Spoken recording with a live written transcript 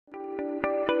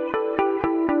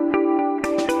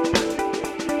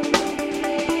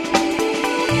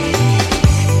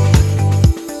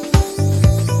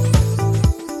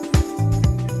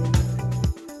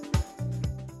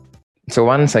So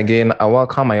once again, I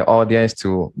welcome my audience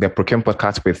to the Procurement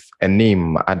Podcast with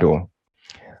Enim Ado.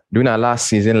 During our last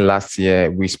season, last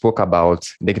year, we spoke about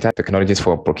digital technologies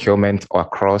for procurement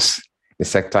across the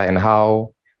sector and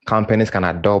how companies can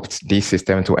adopt these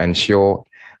systems to ensure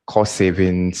cost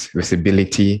savings,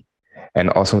 visibility,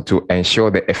 and also to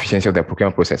ensure the efficiency of the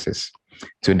procurement processes.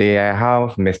 Today, I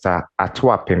have Mr.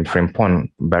 Atuapim Frimpong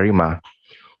Barima,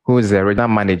 who is the regional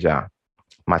manager,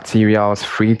 Materials,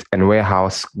 Freight and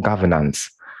Warehouse Governance,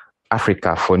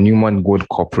 Africa for Newmont Gold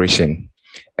Corporation.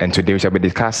 And today we shall be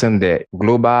discussing the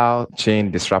global chain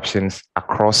disruptions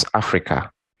across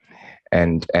Africa.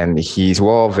 And he's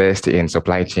well versed in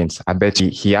supply chains. I bet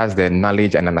he has the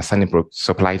knowledge and understanding of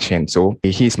supply chain. So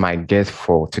he's my guest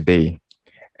for today.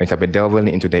 And shall be delving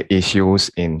into the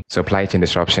issues in supply chain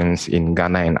disruptions in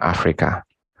Ghana and Africa.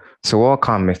 So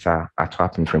welcome, Mr.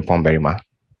 Atuapim Frimpong Barima.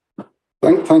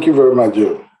 Thank you very much,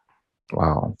 Joe.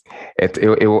 Wow.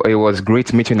 It was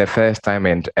great meeting the first time.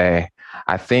 And I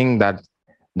think that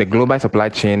the global supply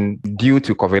chain due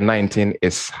to COVID-19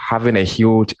 is having a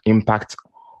huge impact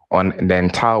on the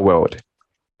entire world.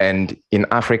 And in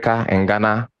Africa and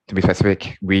Ghana, to be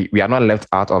specific, we are not left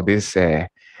out of this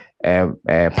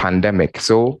pandemic.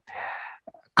 So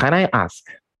can I ask,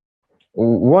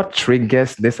 what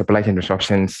triggers the supply chain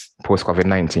disruptions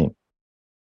post-COVID-19?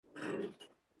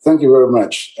 Thank you very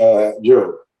much,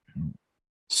 Joe.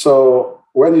 So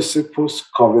when you say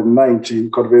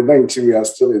post-COVID-19, we are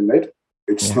still in it.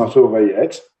 It's not over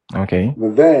yet. Okay.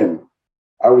 But then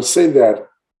I would say that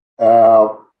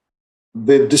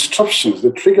the disruptions,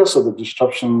 the triggers of the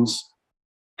disruptions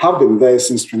have been there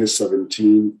since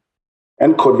 2017,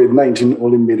 and COVID-19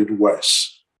 only made it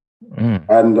worse.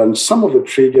 And then some of the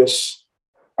triggers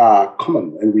are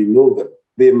common, and we know them.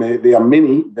 There are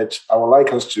many, but I would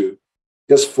like us to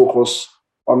just focus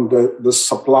on the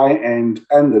supply end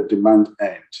and the demand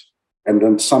end, and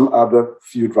then some other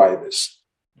few drivers.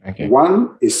 Okay.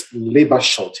 One is labor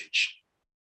shortage.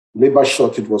 Labor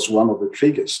shortage was one of the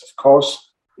triggers. Of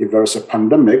course, if there is a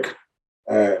pandemic,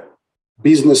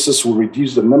 businesses will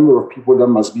reduce the number of people that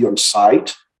must be on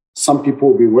site. Some people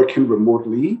will be working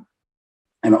remotely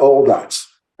and all that.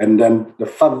 And then the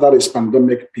fact that it's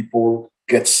pandemic, people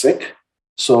get sick.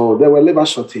 So there were labor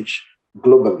shortage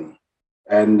globally.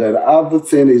 And the other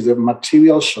thing is the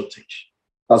material shortage.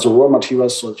 That's a raw material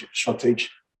shortage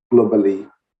globally.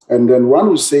 And then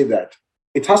one would say that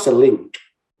it has a link.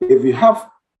 If you have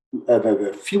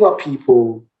the fewer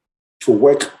people to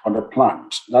work on a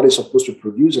plant that is supposed to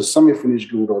produce a semi-finished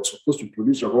good or supposed to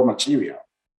produce a raw material,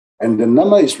 and the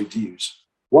number is reduced,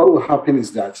 what will happen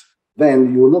is that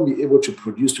then you will not be able to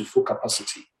produce to full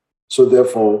capacity. So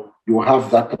therefore, you will have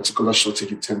that particular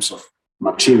shortage in terms of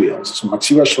materials. So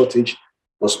material shortage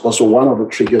was also one of the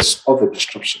triggers of the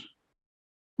disruption.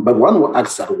 But one will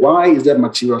ask that, why is there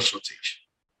material shortage?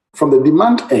 From the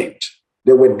demand end,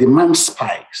 there were demand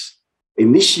spikes.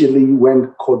 Initially,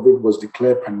 when COVID was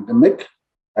declared pandemic,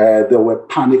 there were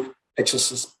panic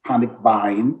purchases, panic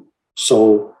buying.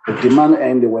 So the demand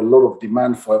end, there were a lot of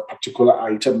demand for a particular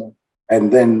item.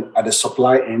 And then at the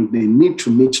supply end, they need to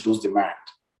meet those demands.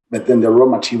 But then the raw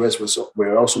materials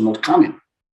were also not coming.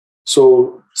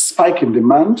 So spike in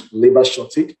demand, labor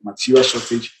shortage, material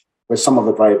shortage were some of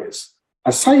the drivers.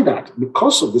 Aside that,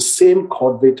 because of the same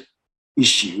COVID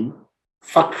issue,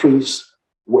 factories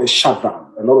were shut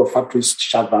down. A lot of factories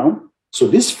shut down. So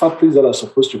these factories that are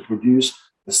supposed to produce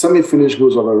the semi-finished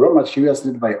goods or the raw materials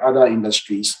needed by other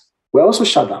industries were also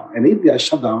shut down. And if they are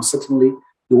shut down, certainly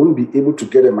they won't be able to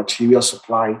get a material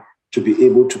supply to be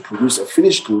able to produce a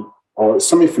finished good or a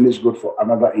semi-finished good for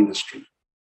another industry.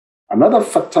 Another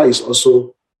factor is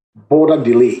also border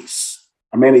delays.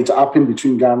 I mean, it happened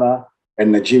between Ghana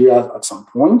and Nigeria at some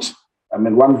point. I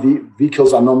mean,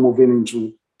 vehicles are now moving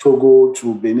into Togo,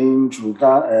 to Benin, to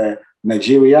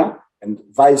Nigeria, and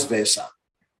vice versa.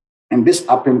 And this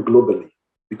happened globally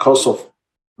because of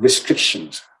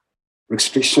restrictions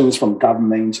from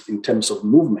government in terms of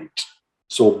movement.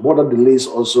 So border delays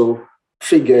also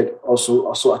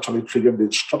actually triggered the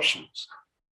disruptions.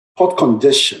 Port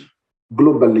congestion.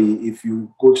 Globally, if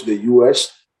you go to the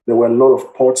US, there were a lot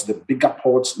of ports, the bigger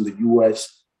ports in the US,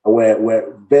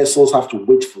 where vessels have to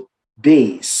wait for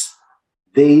days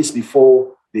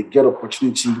before they get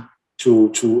opportunity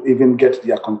to even get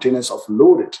their containers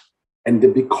offloaded. And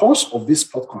because of these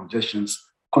port congestions,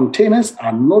 containers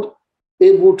are not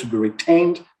able to be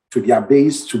retained to their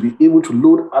base to be able to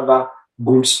load other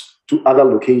goods to other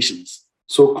locations.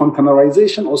 So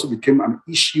containerization also became an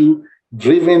issue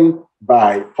driven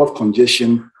by port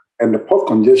congestion, and the port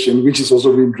congestion, which is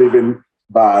also being driven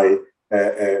by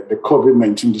the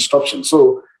COVID-19 disruption.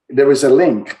 So there is a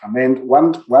link. I mean,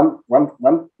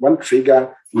 one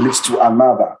trigger leads to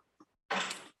another.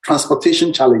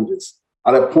 Transportation challenges.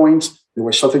 At a point, there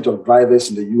were shortage of drivers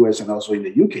in the US and also in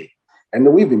the UK.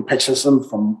 And we've been purchasing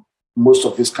from most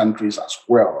of these countries as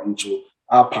well into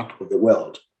our part of the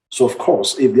world. So, of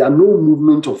course, if there are no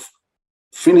movement of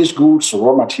finished goods or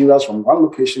raw materials from one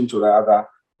location to the other,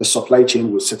 the supply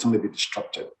chain will certainly be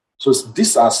disrupted. So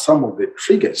these are some of the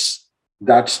triggers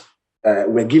that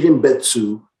were given birth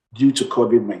to due to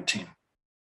COVID-19.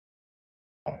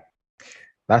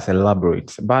 That's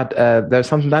elaborate. But there's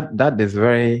something that is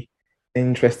very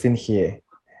interesting here.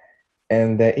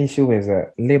 And the issue is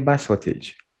labor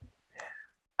shortage.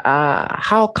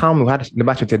 How come we had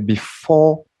labor shortage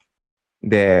before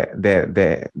the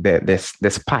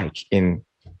spike in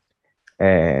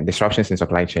disruptions in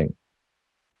supply chain?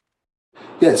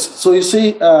 Yes. So you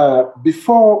see,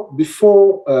 before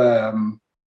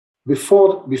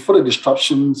the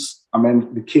disruptions,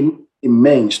 became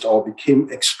immense or became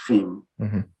extreme,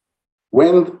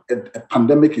 when a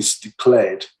pandemic is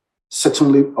declared,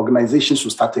 certainly organizations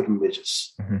will start taking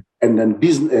measures, and then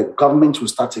government will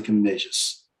start taking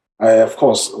measures. Of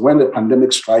course, when the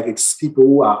pandemic strikes, it's people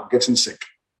who are getting sick.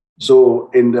 So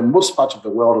in the most part of the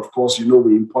world, of course,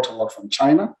 we import a lot from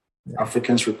China. Yeah.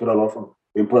 Africans import a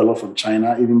lot from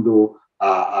China, even though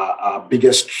our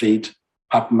biggest trade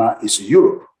partner is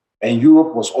Europe. And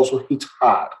Europe was also hit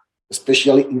hard,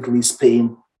 especially Italy,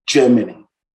 Spain, Germany.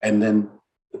 And then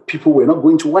the people were not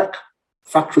going to work.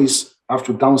 Factories have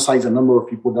to downsize the number of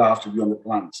people that have to be on the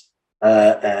plants.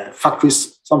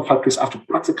 Some factories have to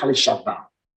practically shut down.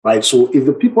 Right. So if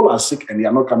the people are sick and they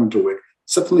are not coming to work,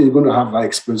 certainly you're going to have that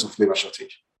experience of labor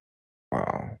shortage.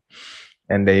 Wow.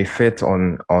 And the effect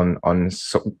on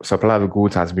supply of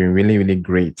goods has been really, really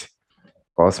great.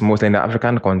 Because mostly in the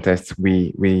African context,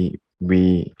 we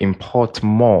import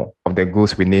more of the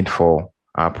goods we need for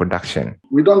our production.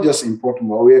 We don't just import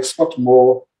more, we export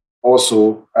more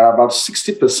also. About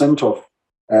 60% of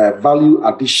value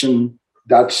addition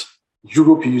that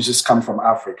Europe uses come from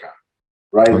Africa.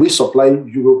 Right, okay. We supply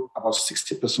Europe about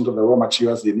 60% of the raw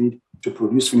materials they need to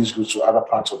produce finished goods to other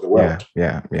parts of the world.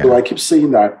 Yeah. So I keep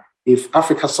saying that if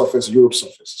Africa suffers, Europe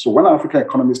suffers. So when African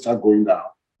economies start going down,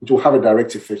 it will have a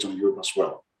direct effect on Europe as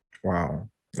well. Wow,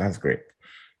 that's great.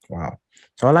 Wow.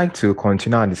 So I'd like to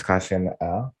continue our discussion.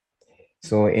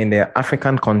 So in the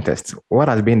African context, what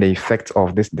has been the effect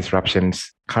of these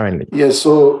disruptions currently? Yes,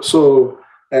 so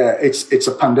it's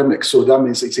a pandemic. So that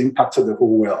means it's impacted the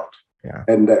whole world. Yeah.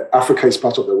 And Africa is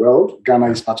part of the world.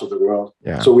 Ghana is part of the world.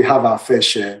 Yeah. So we have our fair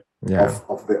share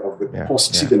of the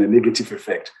positive and the negative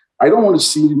effect. I don't want to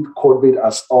see COVID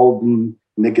as all being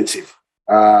negative.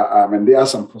 And there are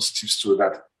some positives too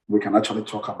that we can actually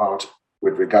talk about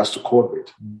with regards to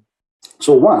COVID.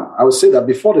 So one, I would say that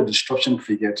before the disruption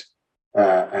triggered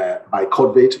by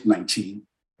COVID-19,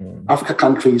 Africa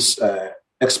countries'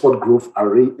 export growth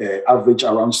average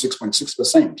around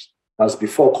 6.6%. That's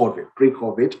before COVID.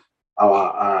 Pre-COVID,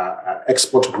 our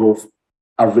export growth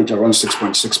averaged around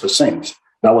 6.6%.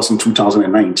 That was in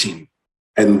 2019.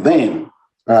 And then,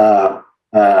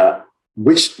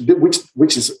 which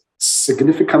is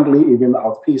significantly even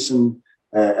outpacing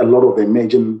a lot of the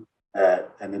emerging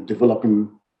and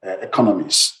developing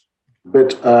economies.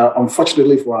 But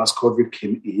unfortunately for us, COVID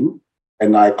came in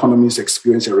and our economies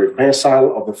experienced a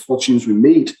reversal of the fortunes we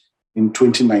made in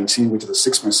 2019, which is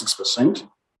 6.6%.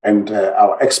 And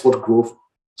our export growth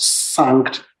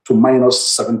sank to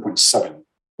minus 7.7%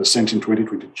 in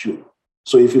 2022.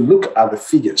 So if you look at the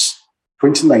figures,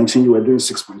 2019, you were doing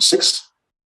 6.6.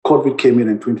 COVID came in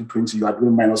 2020, you are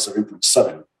doing minus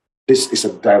 7.7. This is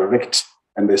a direct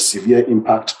and a severe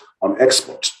impact on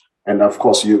export. And of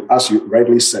course, as you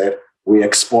rightly said, we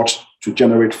export to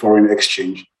generate foreign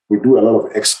exchange. We do a lot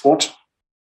of export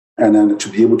and then to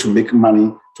be able to make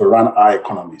money to run our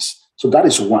economies. So that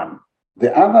is one.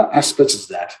 The other aspect is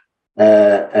that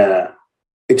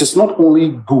it is not only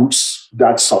goods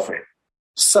that suffered.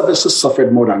 Services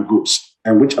suffered more than goods,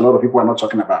 and which a lot of people are not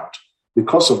talking about.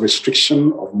 Because of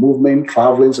restriction of movement,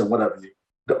 travelings, and whatever,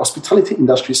 the hospitality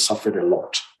industry suffered a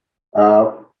lot.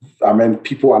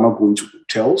 People are not going to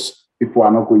hotels. People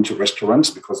are not going to restaurants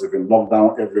because they've been locked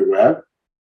down everywhere.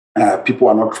 People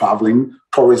are not traveling.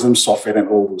 Tourism suffered and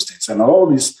all those things. And all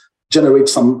this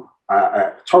generates some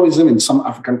tourism in some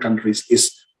African countries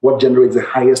is what generates the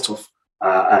highest of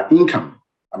income.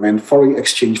 Foreign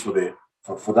exchange for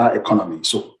that economy.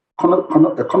 So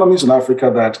economies in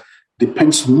Africa that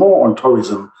depends more on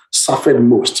tourism suffered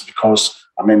most because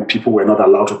people were not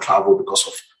allowed to travel because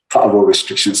of travel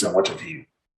restrictions and what have you.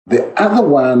 The other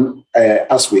one,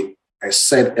 as we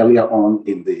said earlier on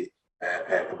in the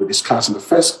we discussed in the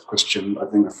first question. I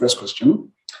think the first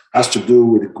question has to do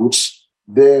with the goods.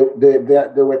 There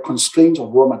were constraints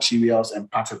of raw materials and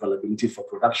part availability for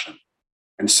production.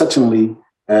 And certainly,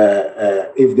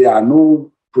 if there are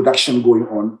no production going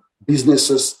on,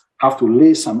 businesses have to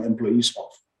lay some employees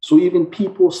off. So even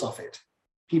people suffered.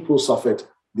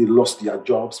 They lost their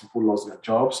jobs. People lost their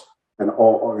jobs, and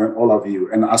all of you.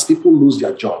 And as people lose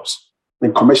their jobs,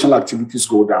 when commercial activities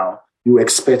go down, you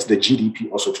expect the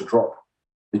GDP also to drop.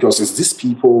 Because it's these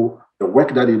people, the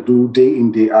work that they do day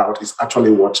in, day out is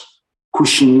actually what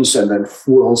cushions and then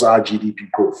fuels our GDP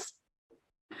growth.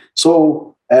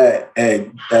 So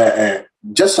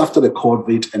just after the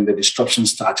COVID and the disruption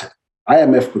started,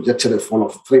 IMF projected a fall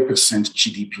of 3%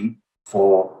 GDP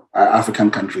for African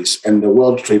countries, and the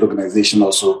World Trade Organization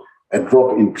also a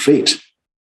drop in trade.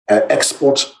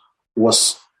 Export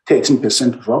was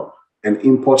 13% drop, and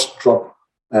imports dropped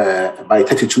by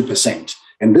 32%.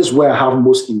 And this is where I have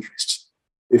most interest.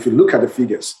 If you look at the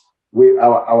figures,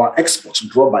 our exports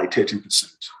dropped by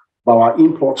 13%, but our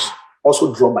imports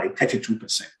also dropped by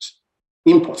 32%.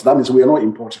 Imports, that means we are not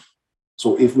importing.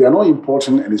 So if we are not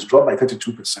importing and it's dropped by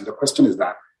 32%, the question is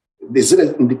that, is it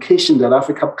an indication that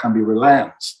Africa can be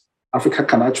reliant? Africa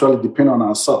can actually depend on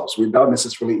ourselves without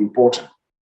necessarily importing.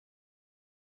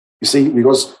 You see,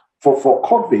 because for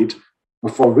COVID,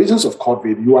 for reasons of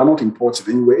COVID, you are not importing,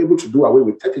 and you were able to do away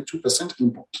with 32%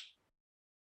 import.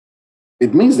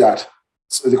 It means that,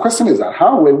 so the question is that,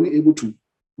 how were we able to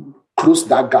close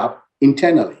that gap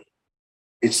internally?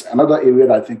 It's another area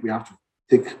that I think we have to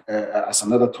take as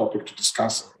another topic to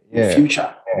discuss in the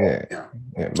future.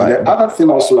 So the other thing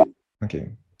also,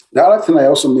 the other thing I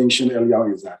also mentioned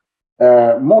earlier is that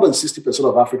more than 60%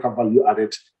 of Africa value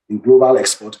added in global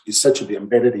export is said to be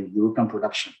embedded in European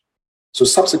production. So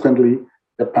subsequently,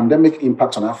 the pandemic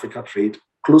impact on Africa trade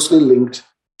closely linked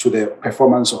to the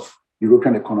performance of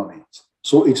European economies.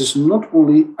 So it is not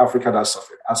only Africa that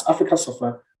suffered. As Africa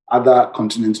suffered, other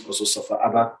continents also suffered,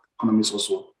 other economies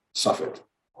also suffered.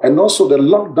 And also the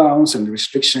lockdowns and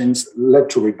restrictions led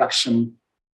to reduction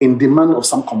in demand of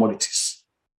some commodities.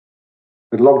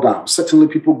 The lockdown, certainly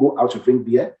people go out to drink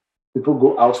beer. People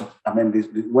go out, when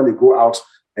they go out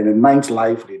in the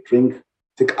nightlife, they drink,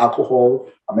 take alcohol.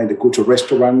 They go to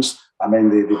restaurants.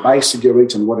 They buy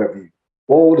cigarettes and whatever.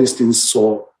 All these things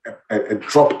saw a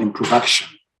drop in production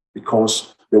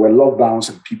because there were lockdowns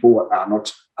and people are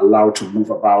not allowed to move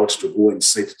about, to go and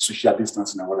sit, social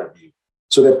distancing and whatever.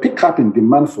 So the pickup in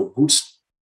demand for goods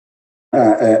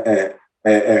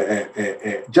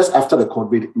just after the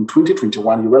COVID in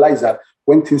 2021, you realize that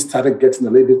when things started getting a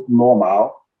little bit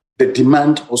normal, the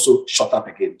demand also shot up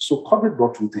again. So COVID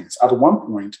brought two things. At one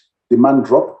point, demand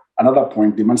dropped. Another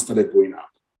point, demand started going up,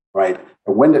 right?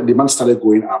 And when the demand started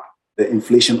going up, the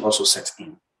inflation also set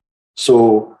in.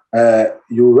 So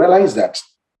you realize that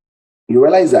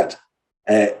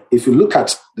if you look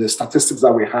at the statistics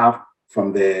that we have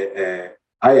from the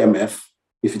IMF,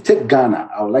 if you take Ghana,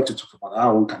 I would like to talk about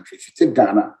our own country. If you take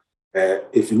Ghana,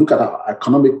 if you look at our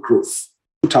economic growth,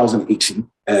 2018,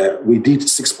 we did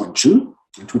 6.2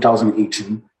 in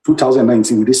 2018.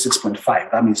 2019, we did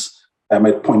 6.5. That means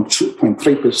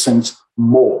 0.3%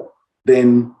 more.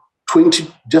 Then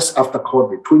just after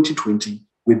COVID, 2020,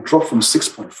 we dropped from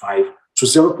 6.5 to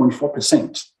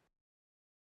 0.4%.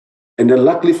 And then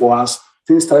luckily for us,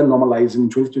 things started normalizing in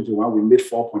 2021. We made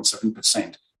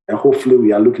 4.7%. And hopefully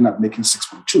we are looking at making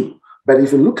 6.2. But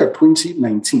if you look at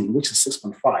 2019, which is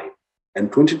 6.5,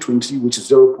 and 2020, which is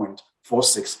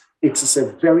 0.46, it is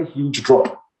a very huge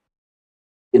drop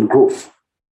in growth.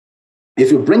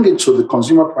 If you bring it to the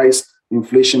consumer price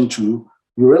inflation too,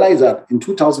 you realize that in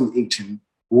 2018,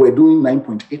 we were doing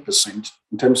 9.8%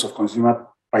 in terms of consumer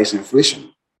price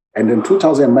inflation. And in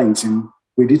 2019,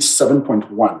 we did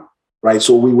 7.1, right?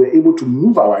 So we were able to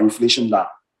move our inflation down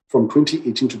from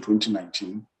 2018 to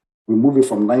 2019. We moved it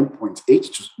from 9.8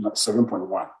 to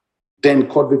 7.1. Then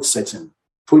COVID set in.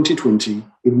 2020,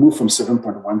 it moved from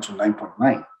 7.1 to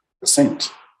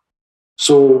 9.9%.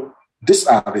 So these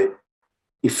are the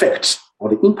effects or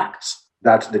the impacts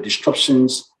that the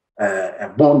disruptions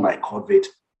borne by COVID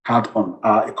had on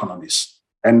our economies.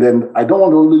 And then I don't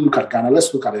want to only look at Ghana.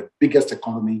 Let's look at the biggest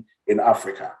economy in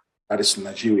Africa, that is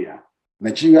Nigeria.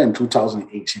 Nigeria in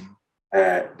 2018,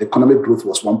 the economic growth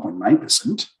was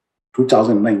 1.9%.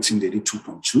 2019, they did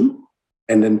 2.2.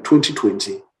 And then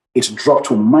 2020, it dropped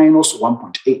to minus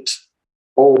 1.8,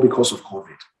 all because of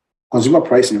COVID. Consumer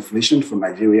price inflation for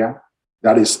Nigeria,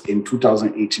 that is in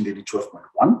 2018, they did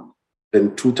 12.1.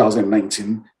 Then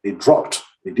 2019, they dropped.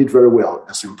 They did very well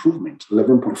as improvement,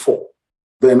 11.4.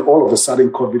 Then all of a sudden,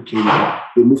 COVID came in,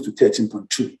 they moved to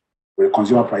 13.2, with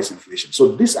consumer price inflation.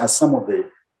 So these are some of the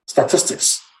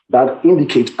statistics that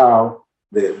indicate how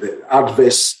the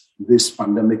adverse, this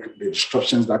pandemic, the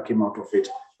disruptions that came out of it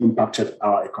impacted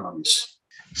our economies.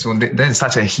 So there's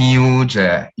such a huge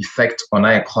effect on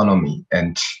our economy,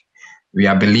 and we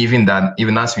are believing that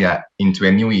even as we are into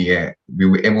a new year, we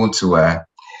were able to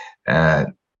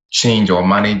change or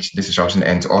manage this disruption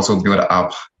and to also build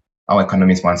up our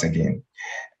economies once again.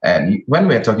 And when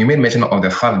we're talking, you made mention of the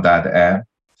fact that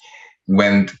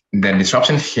when the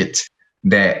disruption hit,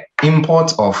 the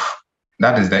imports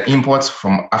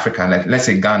from Africa, like let's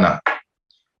say Ghana,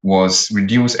 was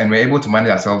reduced, and we're able to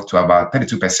manage ourselves to about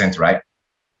 32%, right?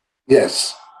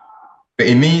 Yes. But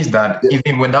it means that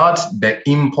even without the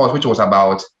import, which was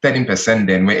about 13%,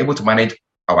 then we're able to manage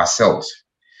ourselves.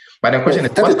 But the question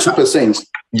is 32%.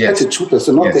 Yes.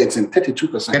 32%, not yes. 13,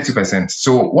 32%. 30%.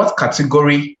 So what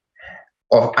category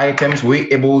of items were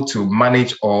we able to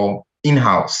manage or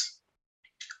in-house?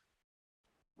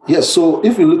 Yes, so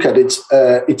if you look at it,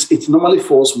 it normally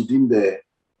falls within the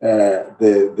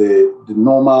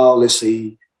normal, let's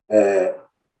say,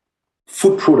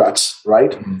 food products,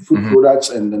 right? Mm-hmm. Food products,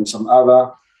 and then some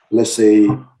other, let's say,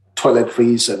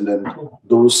 toiletries, and then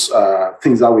those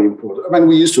things that we import. I mean,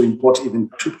 we used to import even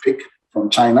toothpick from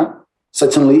China.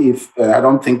 Certainly, if I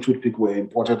don't think toothpick were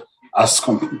imported as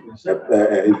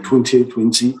in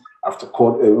 2020 after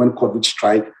when COVID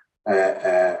struck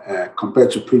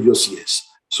compared to previous years.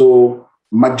 So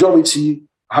majority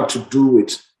had to do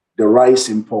with the rice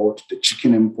import, the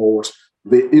chicken import.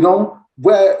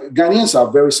 Where Ghanaians are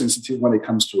very sensitive when it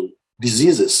comes to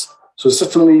diseases. So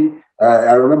certainly,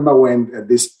 I remember when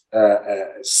this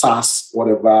SARS,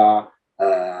 whatever,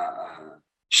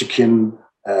 chicken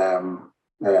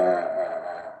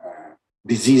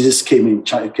diseases came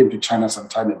to China some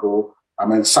time ago. I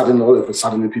mean, suddenly, all of a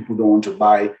sudden, people don't want to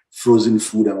buy frozen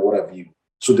food and what have you.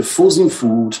 So the frozen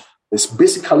food is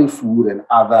basically food and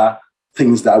other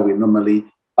things that we normally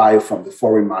buy from the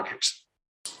foreign markets.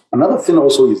 Another thing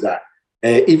also is that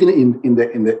even in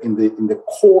the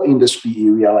core industry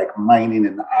area like mining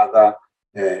and other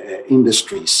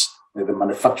industries, the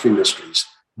manufacturing industries,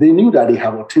 they knew that they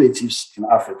have alternatives in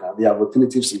Africa. They have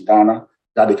alternatives in Ghana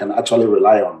that they can actually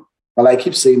rely on. But I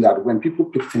keep saying that when people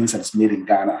pick things and it's made in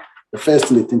Ghana, the first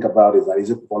thing they think about is that is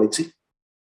it quality?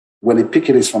 When they pick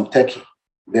it is from Turkey,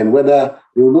 then whether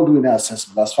they will not do any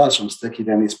assessment as far as from Turkey,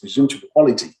 then it's presumed to be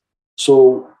quality.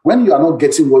 So when you are not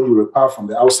getting what you require from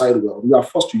the outside world, you are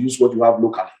forced to use what you have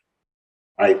locally,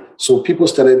 right? So people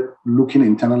started looking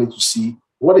internally to see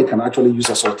what they can actually use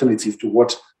as alternative to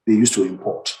what they used to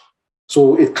import.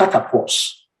 So it cut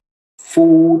across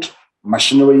food,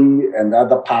 machinery, and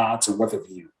other parts and what have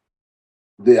you.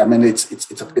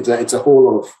 It's a whole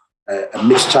lot of a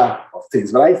mixture of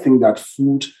things. But I think that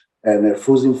food and the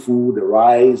frozen food, the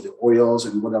rice, the oils,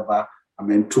 and whatever,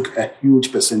 took a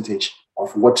huge percentage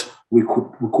of what we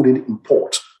couldn't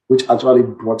import, which actually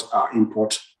brought our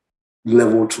import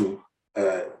level to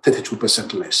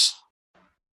 32% less.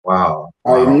 Wow.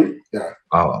 Yeah.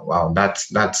 Wow.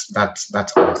 That's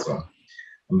awesome.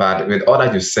 But with all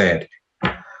that you said,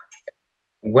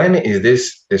 when is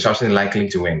this disruption likely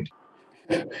to end?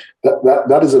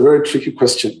 That is a very tricky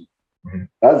question. Mm-hmm.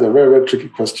 That's a very, very tricky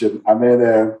question.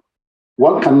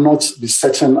 One cannot be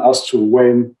certain as to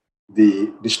when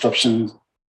the disruption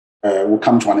will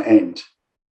come to an end.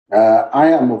 I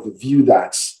am of the view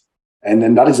that, and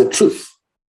then that is the truth,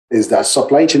 is that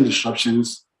supply chain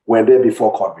disruptions were there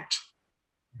before COVID.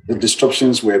 The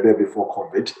disruptions were there before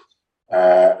COVID,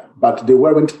 but they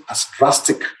weren't as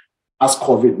drastic as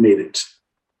COVID made it.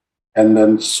 And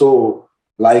then so,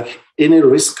 like any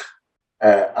risk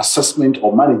assessment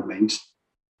or management,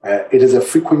 it is a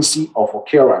frequency of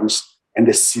occurrence, and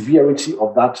the severity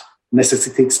of that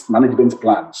necessitates management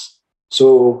plans.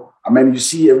 So, you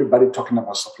see everybody talking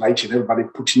about supply chain, everybody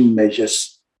putting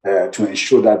measures to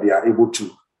ensure that they are able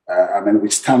to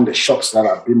withstand the shocks that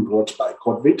are being brought by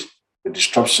COVID, the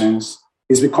disruptions,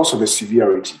 is because of the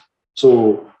severity.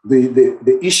 So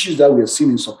the issues that we are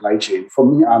seeing in supply chain, for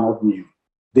me, are not new.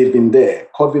 They've been there.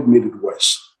 COVID made it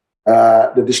worse.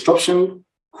 The disruption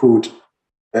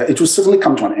it will certainly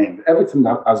come to an end. Everything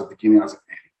that has a beginning has an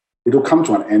end. It will come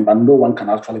to an end, but no one can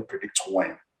actually predict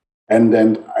when. And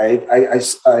then I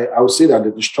would say that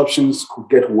the disruptions could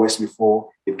get worse before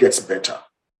it gets better.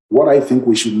 What I think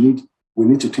we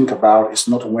need to think about is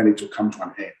not when it will come to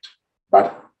an end,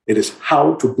 but it is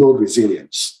how to build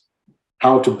resilience.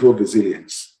 How to build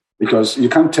resilience. Because you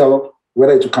can't tell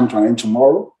whether it will come to an end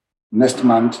tomorrow, next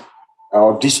month,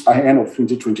 or this end of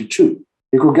 2022.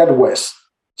 It could get worse.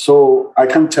 So I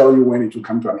can't tell you when it will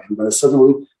come to an end, but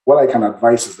certainly what I can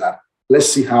advise is that let's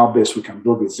see how best we can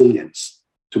build resilience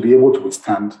to be able to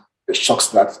withstand the shocks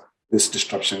that these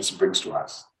disruptions brings to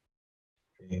us.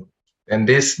 Okay. And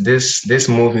this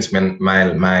moves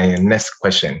my next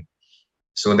question.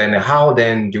 So then how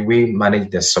then do we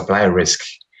manage the supply risk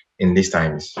in these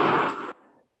times?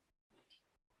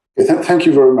 Thank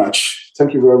you very much.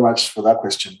 Thank you very much for that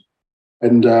question.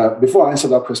 And before I answer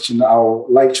that question, I would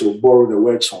like to borrow the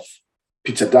words of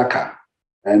Peter Drucker.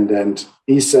 And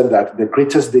he said that the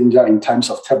greatest danger in times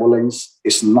of turbulence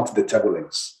is not the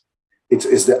turbulence. It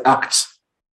is the act.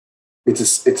 It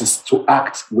is to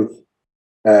act with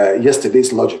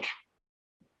yesterday's logic.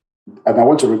 And I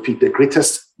want to repeat, the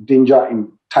greatest danger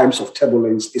in times of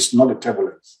turbulence is not the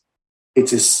turbulence.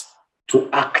 It is to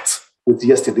act with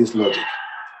yesterday's logic.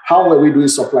 How were we doing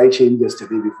supply chain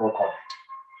yesterday before COVID?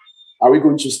 Are we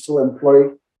going to still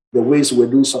employ the ways we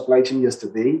were doing supply chain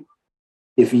yesterday?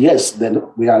 If yes, then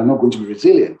we are not going to be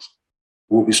resilient.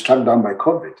 We'll be struck down by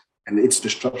COVID and its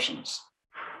disruptions.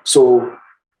 So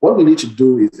what we need to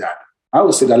do is that, I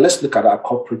would say that let's look at our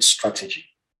corporate strategy.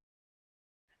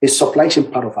 Is supply chain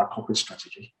part of our corporate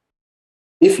strategy?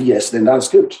 If yes, then that's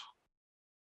good.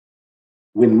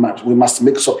 We must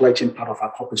make supply chain part of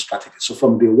our corporate strategy. So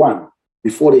from day one,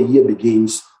 before the year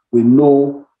begins, we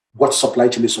know what supply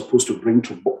chain is supposed to bring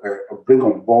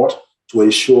on board to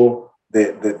ensure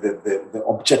the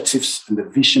objectives and the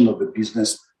vision of the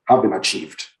business have been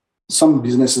achieved. Some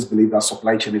businesses believe that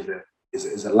supply chain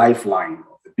is a lifeline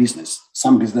of the business.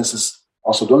 Some businesses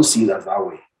also don't see it as that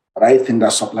way. But I think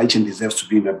that supply chain deserves to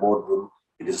be in the boardroom.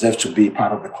 It deserves to be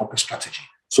part of the corporate strategy.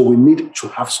 So we need to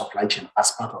have supply chain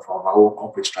as part of our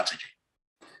corporate strategy.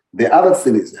 The other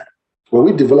thing is that when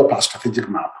we develop our strategic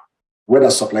map, where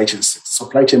does supply chain sit?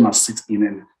 Supply chain must sit in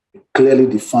and clearly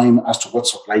define as to what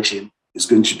supply chain is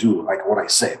going to do, like what I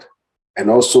said. And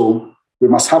also, we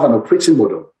must have an operating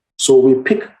model. So we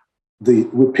pick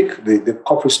the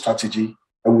corporate strategy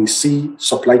and we see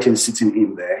supply chain sitting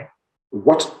in there.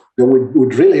 Then we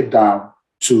drill it down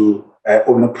to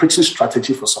an operating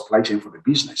strategy for supply chain for the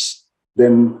business.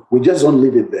 Then we just don't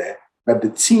leave it there, but the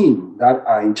team that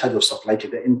are in charge of supply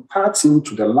chain, the entire team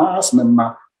to the last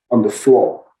member on the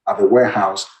floor at the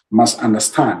warehouse must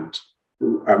understand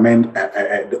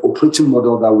the operating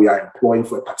model that we are employing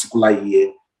for a particular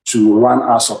year to run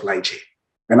our supply chain.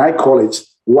 And I call it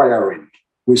wiring.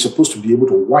 We're supposed to be able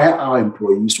to wire our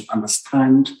employees to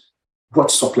understand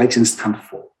what supply chain stands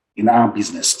for in our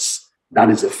businesses. That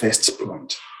is the first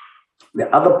point.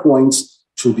 The other points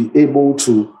to be able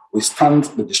to withstand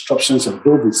the disruptions and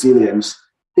build resilience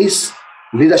is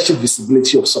leadership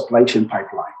visibility of supply chain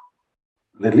pipeline.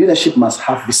 The leadership must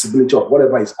have visibility of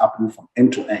whatever is happening from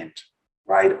end to end,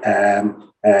 right?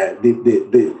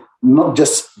 Not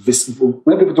just visible.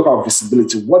 When people talk about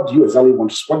visibility, what do you exactly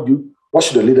want to? What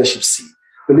should the leadership see?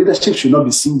 The leadership should not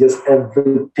be seeing just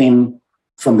everything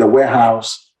from the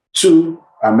warehouse to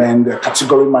the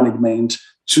category management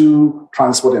to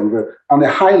transport and on a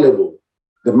high level.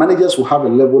 The managers will have a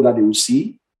level that they will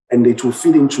see, and it will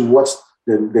feed into what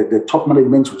the top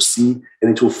management will see,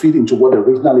 and it will feed into what the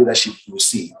regional leadership will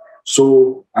see.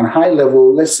 So, on high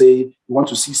level, let's say you want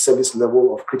to see service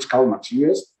level of critical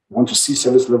materials, you want to see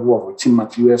service level of routine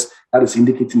materials, that is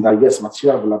indicating that, yes,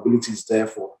 material availability is there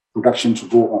for production to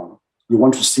go on. You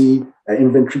want to see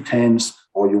inventory turns,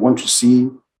 or you want to see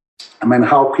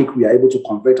how quick we are able to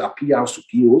convert our PRs to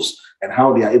POs and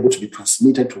how they are able to be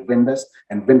transmitted to vendors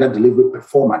and vendor delivery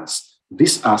performance.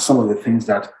 These are some of the things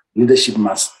that leadership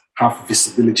must have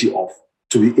visibility of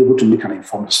to be able to make an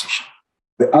informed decision.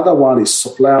 The other one is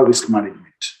supplier risk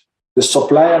management. The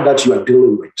supplier that you are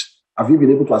dealing with, have you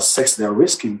been able to assess the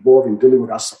risk involved in dealing with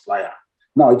that supplier?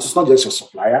 Now, it's not just your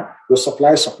supplier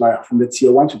from the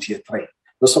tier 1 to tier 3.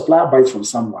 The supplier buys from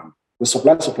someone. The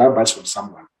supplier buys from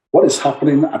someone. What is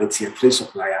happening at the tier 3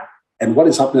 supplier and what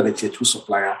is happening at the tier 2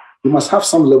 supplier, you must have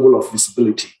some level of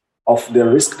visibility of the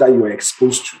risk that you are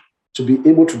exposed to be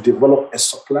able to develop a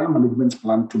supplier management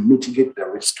plan to mitigate the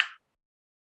risk.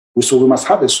 So we must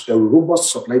have a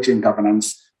robust supply chain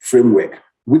governance framework,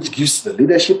 which gives the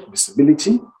leadership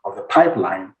visibility of the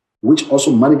pipeline, which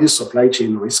also manages supply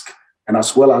chain risk, and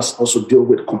as well as also deal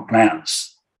with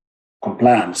compliance.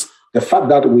 The fact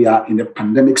that we are in a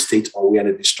pandemic state or we are in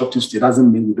a disruptive state doesn't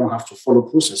mean we don't have to follow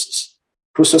processes.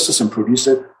 Processes and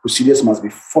procedures must be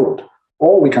followed.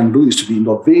 All we can do is to be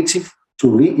innovative, to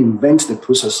reinvent the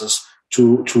processes,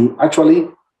 to actually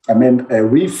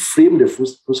reframe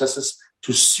the processes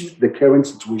to suit the current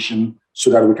situation so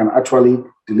that we can actually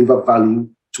deliver value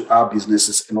to our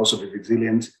businesses and also be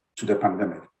resilient to the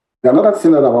pandemic. The another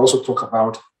thing that I'll also talk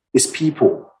about is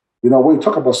people. When you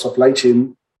talk about supply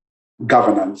chain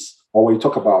governance, or when you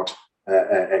talk about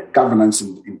governance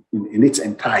in its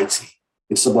entirety.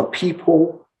 It's about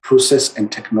people, process,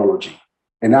 and technology.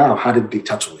 And I have added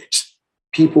data to it.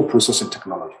 People, process, and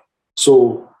technology.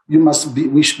 So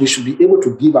we should be able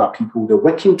to give our people the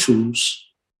working tools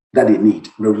that they need,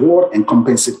 reward and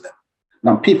compensate them.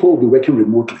 Now, people will be working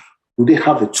remotely. Do they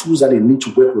have the tools that they need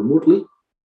to work remotely?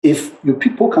 If your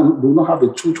people do not have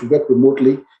the tool to work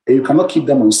remotely and you cannot keep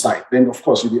them on site, then of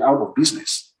course you'll be out of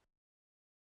business.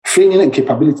 Training and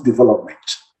capability development.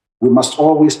 We must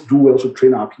always do well to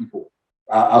train our people.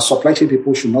 Our supply chain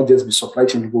people should not just be supply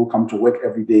chain people who come to work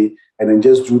every day and then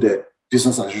just do the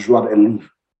business as usual and leave.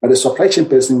 But the supply chain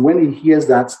person, when he hears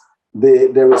that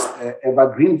there is an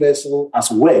evergreen vessel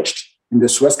as wedged in the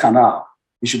Suez Canal,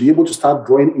 he should be able to start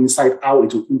drawing insight how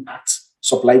it will impact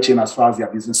supply chain as far as their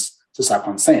businesses are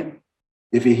concerned.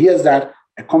 If he hears that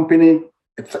a company,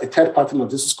 a third-party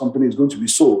logistics company is going to be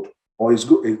sold or is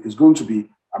going to be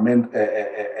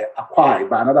acquired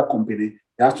by another company,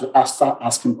 he has to start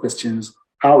asking questions.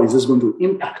 How is this going to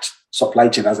impact supply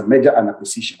chain as a merger and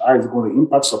acquisition? How is it going to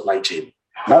impact supply chain?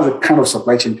 That's the kind of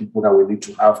supply chain people that we need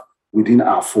to have within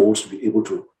our force to be able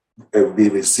to be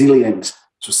resilient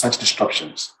to such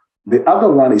disruptions. The other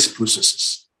one is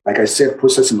processes. Like I said,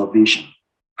 process innovation.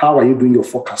 How are you doing your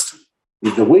forecasting?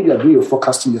 If the way you are doing your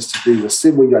forecasting yesterday is the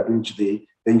same way you are doing today,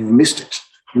 then you've missed it.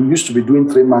 You used to be doing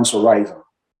 3 months horizon.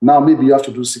 Now maybe you have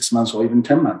to do 6 months or even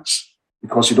 10 months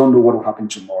because you don't know what will happen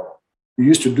tomorrow. You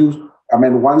used to do,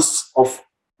 once of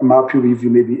MRP review,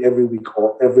 maybe every week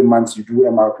or every month you do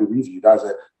MRP review. That's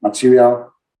a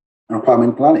material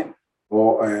requirement planning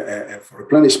or for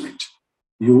replenishment.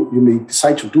 You may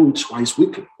decide to do it twice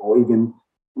weekly or even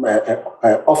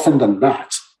often than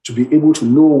that to be able to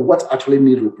know what actually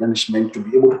needs replenishment, to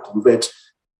be able to convert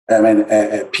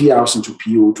PRs into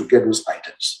PO to get those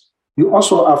items. You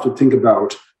also have to think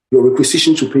about your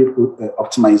requisition to pay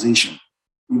optimization,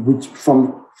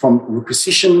 from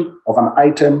requisition of an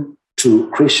item to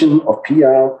creation of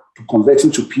PR, to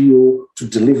converting to PO, to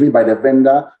delivery by the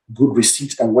vendor, good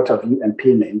receipt and what have you, and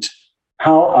payment.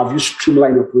 How have you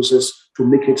streamlined your process to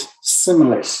make it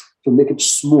seamless, to make it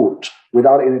smooth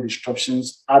without any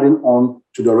disruptions, adding on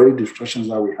to the already disruptions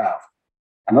that we have?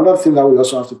 Another thing that we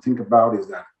also have to think about is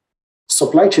that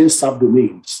supply chain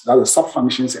subdomains, that are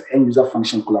sub-functions and end-user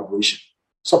function collaboration.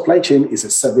 Supply chain is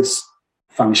a service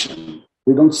function.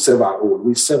 We don't serve our own.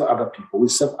 We serve other people. We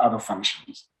serve other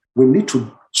functions. We need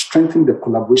to strengthen the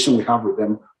collaboration we have with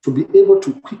them to be able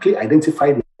to quickly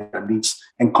identify their needs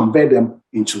and convert them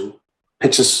into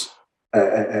purchase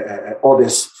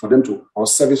orders for them to, or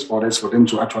service orders for them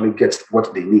to actually get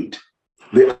what they need.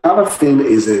 The other thing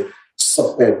is a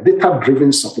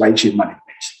data-driven supply chain management.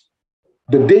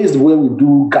 The days where we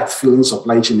do gut feeling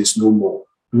supply chain is no more.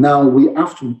 Now we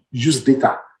have to use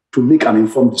data to make an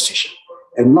informed decision,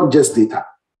 and not just data,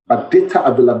 but data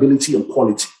availability and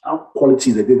quality. How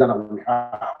quality is the data that we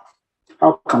have?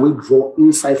 How can we draw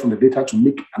insight from the data to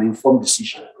make an informed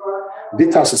decision?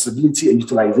 Data accessibility and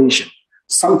utilization.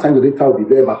 Sometimes the data will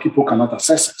be there, but people cannot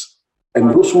access it.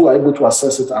 And those who are able to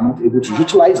access it are not able to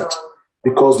utilize it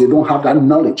because they don't have that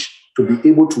knowledge to be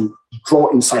able to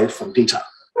draw insight from data.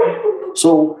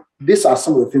 So these are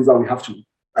some of the things that we have to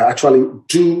actually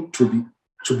do to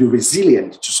be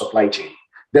resilient to supply chain.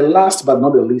 The last but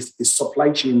not the least is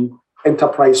supply chain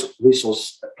enterprise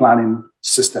resource planning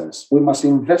systems. We must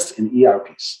invest in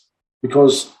ERPs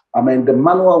because, the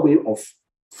manual way of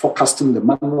forecasting, the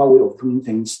manual way of doing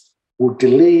things will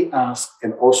delay us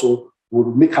and also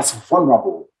will make us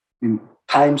vulnerable in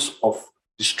times of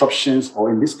disruptions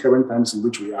or in these current times in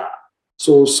which we are.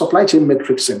 So supply chain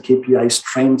metrics and KPIs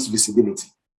strengthens visibility.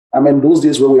 Those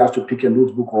days where we have to pick a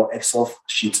notebook or Excel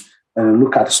sheet and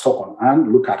look at stock on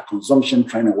hand, look at consumption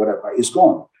trend and whatever, is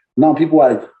gone. Now people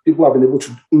have been able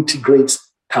to integrate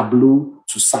Tableau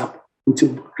to SAP,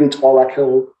 integrate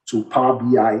Oracle to Power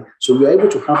BI. So you're able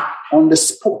to have on the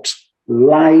spot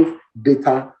live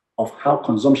data of how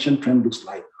consumption trend looks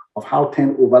like, of how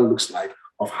turnover looks like,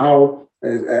 of how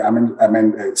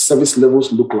service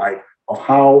levels look like, of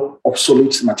how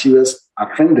obsolete materials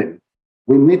are trending.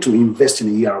 We need to invest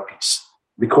in ERPs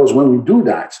because when we do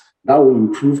that, that will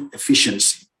improve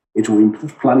efficiency. It will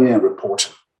improve planning and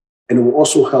reporting. And it will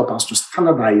also help us to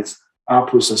standardize our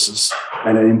processes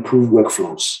and improve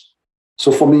workflows.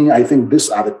 So for me, I think these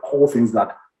are the core things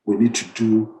that we need to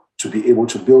do to be able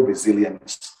to build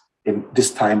resilience in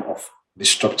this time of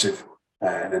disruption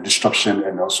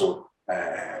and also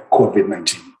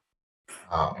COVID-19.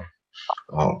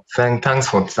 Thanks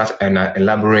for such an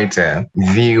elaborate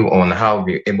view on how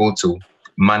we're able to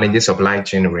manage the supply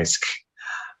chain risk.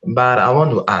 But I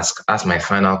want to ask my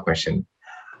final question,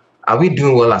 are we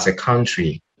doing well as a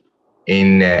country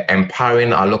in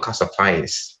empowering our local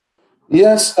suppliers?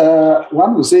 Yes,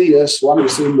 one will say yes, one will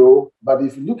say no. But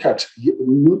if you look at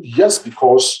just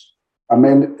because, a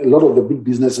lot of the big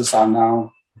businesses are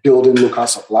now building local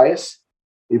suppliers.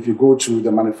 If you go to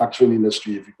the manufacturing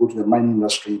industry, if you go to the mining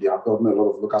industry, they are building a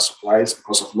lot of local suppliers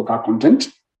because of local content.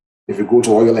 If you go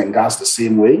to oil and gas, the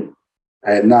same way.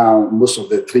 Now, most of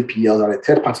the 3PLs are the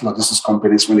third-party logistics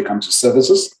companies when it comes to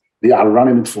services. They are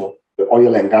running it for the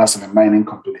oil and gas and the mining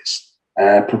companies.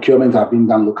 Procurement are being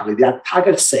done locally. There are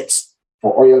target sets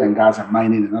for oil and gas and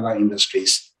mining and other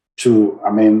industries for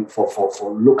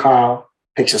local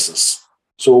purchases.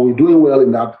 So we're doing well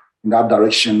in that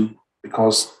direction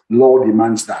because law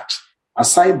demands that.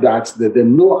 Aside that, the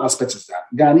no aspect is that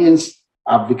Ghanaians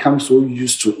have become so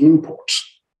used to import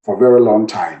for a very long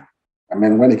time.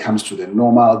 When it comes to the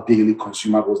normal daily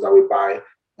consumables that we buy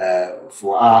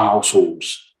for our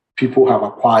households, people have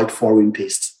acquired foreign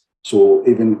tastes. So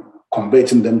even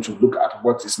converting them to look at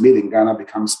what is made in Ghana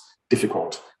becomes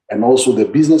difficult. And also the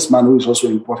businessman who is also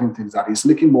importing things that is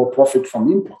making more profit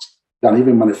from import than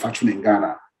even manufacturing in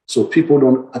Ghana. So people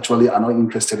are not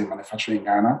interested in manufacturing in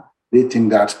Ghana. They think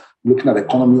that looking at the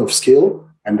economy of scale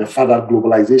and the fact that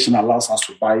globalization allows us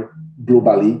to buy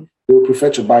globally, they will prefer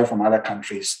to buy from other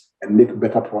countries and make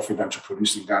better profit than to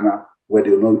produce in Ghana, where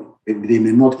they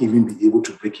may not even be able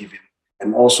to break even.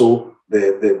 And also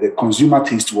the consumer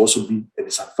taste will also be a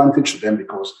disadvantage to them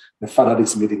because the fact that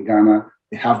it's made in Ghana,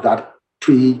 they have that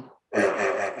they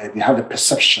have the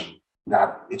perception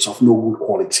that it's of no good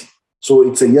quality. So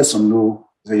it's a yes or no.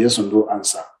 It's a yes or no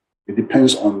answer. It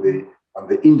depends on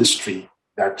the industry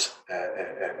that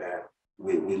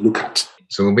we look at.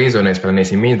 So based on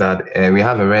explanation, it means that we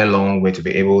have a very long way to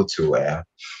be able to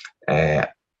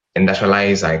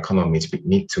industrialize our economy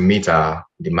to meet our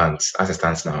demands as it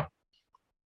stands now.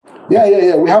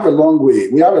 Yeah. We have a long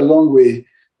way.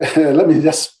 Let me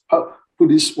just put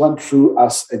this one through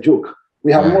as a joke.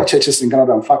 We have more churches in Ghana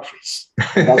than factories.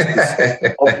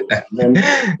 That's obvious. Then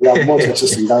we have more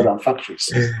churches in Ghana than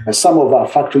factories. And some of our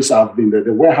factories the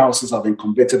warehouses have been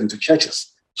converted into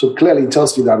churches. So clearly it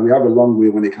tells you that we have a long way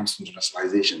when it comes to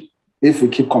industrialization. If we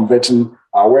keep converting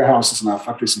our warehouses and our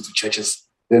factories into churches,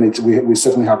 then we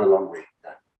certainly have a long way.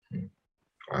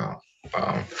 Yeah.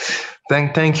 Wow.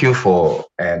 Thank you for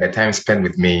the time spent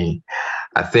with me.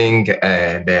 I think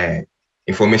the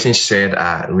information shared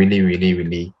are really, really,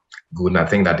 really good. And I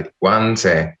think that once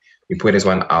we put this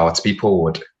one out, people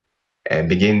would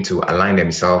begin to align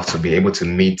themselves to be able to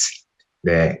meet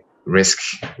the risk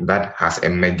that has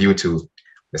emerged due to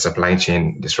the supply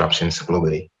chain disruptions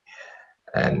globally.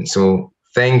 And so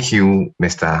thank you,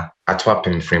 Mr.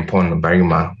 Atuapem Frimpong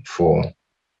Barima, for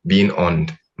being on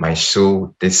my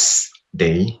show this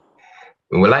day.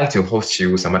 We would like to host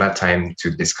you some other time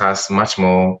to discuss much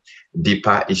more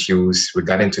deeper issues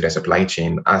regarding to the supply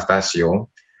chain, as that's your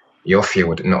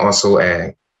field, and also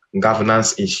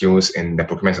governance issues in the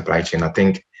procurement supply chain. I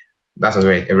think that's a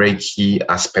very key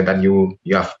aspect that you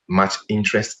have much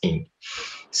interest in.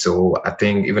 So I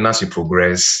think even as you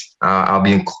progress, I'll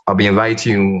be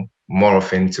inviting you more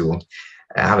often to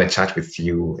have a chat with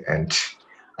you, and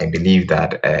I believe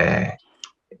that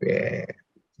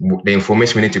the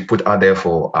information we need to put out there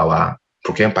for our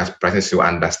procurement practices to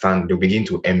understand, they'll begin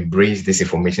to embrace these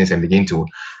information and begin to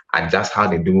adjust how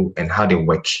they do and how they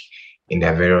work in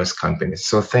their various companies.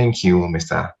 So thank you,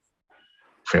 Mr.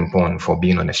 Frimpong, for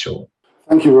being on the show.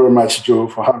 Thank you very much, Joe,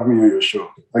 for having me on your show.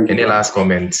 Thank you. Any last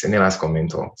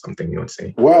comment or something you would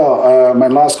say? Well, my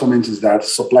last comment is that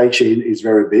supply chain is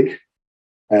very big.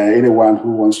 Anyone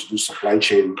who wants to do supply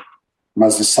chain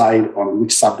must decide on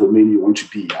which subdomain you want to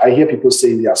be. I hear people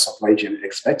saying they are supply chain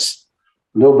experts.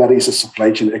 Nobody is a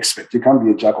supply chain expert. You can't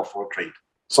be a jack of all trades.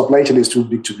 Supply chain is too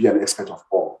big to be an expert of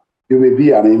all. You may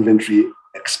be an inventory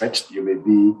expert. You may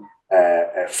be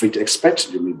a freight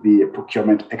expert. You may be a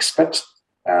procurement expert.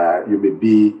 You may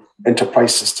be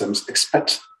enterprise systems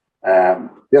expert. There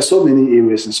are so many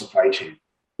areas in supply chain.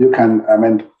 You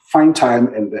can find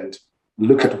time and then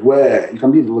look at where you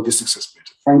can be the logistics expert.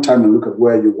 Find time and look at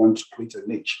where you want to create a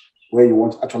niche, where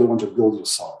you actually want to build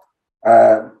yourself.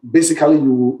 Basically,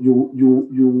 you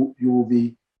will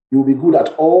be good at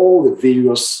all the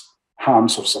various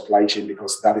harms of supply chain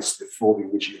because that is the field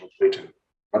in which you operate in.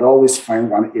 But always find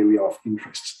one area of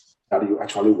interest that you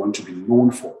actually want to be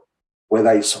known for,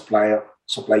 whether it's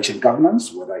supply chain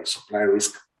governance, whether it's supply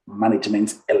risk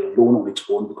management alone on its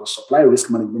own, because supply risk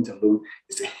management alone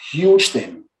is a huge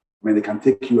thing. It can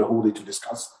take you a whole day to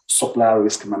discuss supply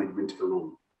risk management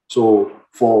alone. So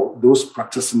for those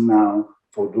practicing now,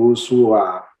 for those who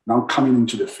are now coming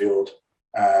into the field,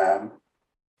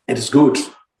 it is good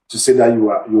to say that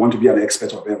you want to be an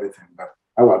expert of everything, but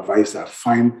I would advise that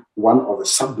find one of the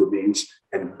subdomains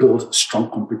and build strong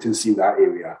competency in that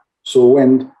area. So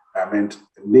when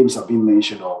names are being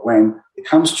mentioned, or when it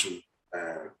comes to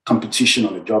competition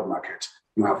on the job market,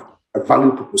 you have a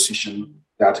value proposition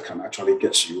that can actually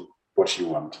get you what you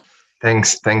want. Thank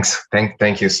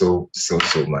you so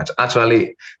much.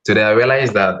 Actually, today I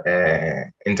realized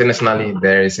that internationally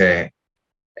there is a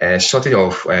shortage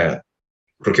of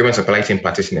procurement supply chain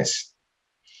practitioners,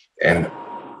 and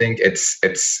I think it's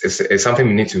something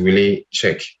we need to really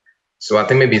check. So I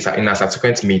think maybe in our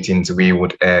subsequent meetings we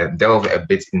would delve a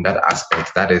bit in that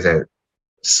aspect. That is a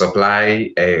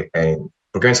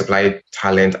procurement supply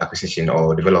talent acquisition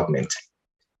or development.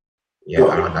 Yeah,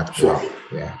 around that. Sure.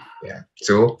 Yeah.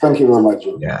 So thank you very much.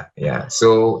 Yeah.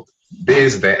 So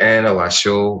this is the end of our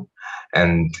show,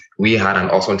 and we had an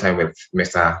awesome time with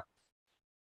Mr.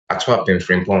 Atuapem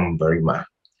Frimpong Barima.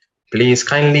 Please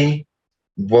kindly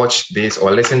watch this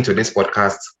or listen to this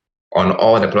podcast on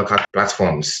all the podcast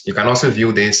platforms. You can also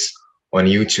view this on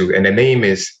YouTube, and the name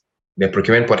is the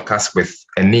Procurement Podcast with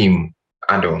Anim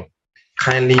Ado.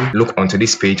 Kindly look onto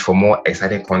this page for more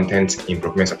exciting content in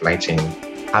procurement supply chain.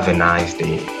 Have a nice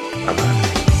day. Bye-bye.